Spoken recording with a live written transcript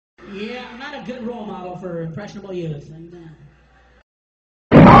Yeah, I'm not a good role model for impressionable youth.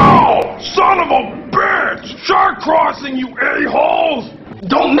 Oh, son of a bitch! Shark crossing, you a-holes!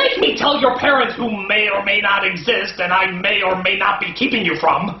 Don't make me tell your parents who may or may not exist and I may or may not be keeping you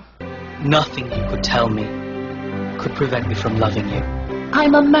from. Nothing you could tell me could prevent me from loving you.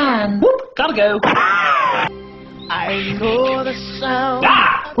 I'm a man. Whoop, gotta go. I know the sound.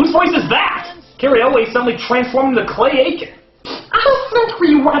 Ah! Whose voice is that? Carrie Elway suddenly transformed into Clay Aiken. I don't think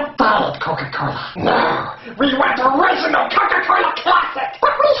we want bottled Coca-Cola. No, we want original Coca-Cola Classic.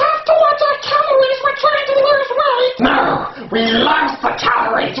 But we have to watch our calories. We're trying to lose weight. No, we love the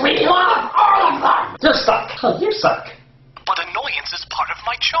calories. We love all of them. You suck. Oh, you suck. But annoyance is part of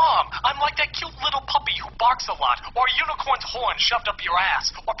my charm. I'm like that cute little puppy who barks a lot, or a unicorn's horn shoved up your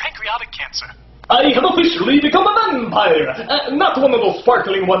ass, or pancreatic cancer. I have officially become a vampire. Not one of those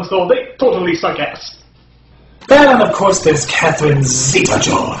sparkling ones, though. They totally suck ass. And of course there's Catherine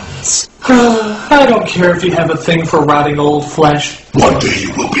Zeta-Jones. I don't care if you have a thing for rotting old flesh. One day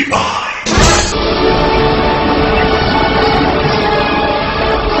you will be mine.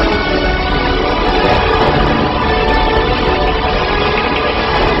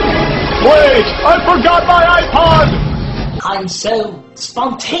 Wait! I forgot my iPod! I'm so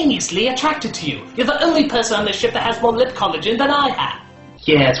spontaneously attracted to you. You're the only person on this ship that has more lip collagen than I have.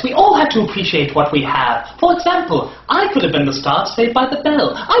 Yes, we all have to appreciate what we have. For example, I could have been the star of Saved by the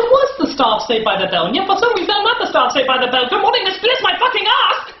Bell. I was the star of Saved by the Bell, and yet for some reason I'm not the star of Saved by the Bell. Good morning, Miss Bliss, my fucking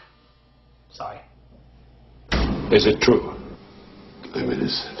ass! Sorry. Is it true? I'm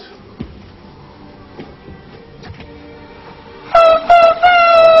innocent.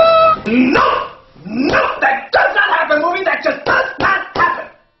 No! No! That does not happen, movie! That just does not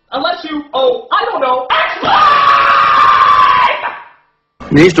happen! Unless you, I don't know, explode!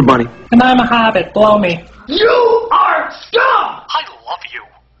 The Easter Bunny. And I'm a hobbit, blow me. You are scum! I love you.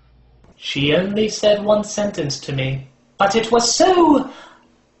 She only said one sentence to me, but it was so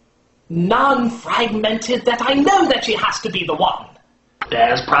non-fragmented that I know that she has to be the one.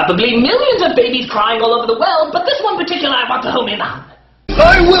 There's probably millions of babies crying all over the world, but this one in particular I want to home in on.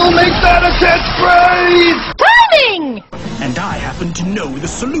 I will make that a catchphrase! Burning! And I happen to know the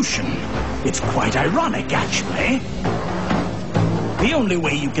solution. It's quite ironic, actually. The only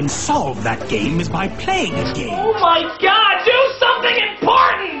way you can solve that game is by playing a game. Oh my god, do something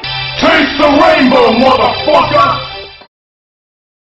important! Taste the rainbow, motherfucker!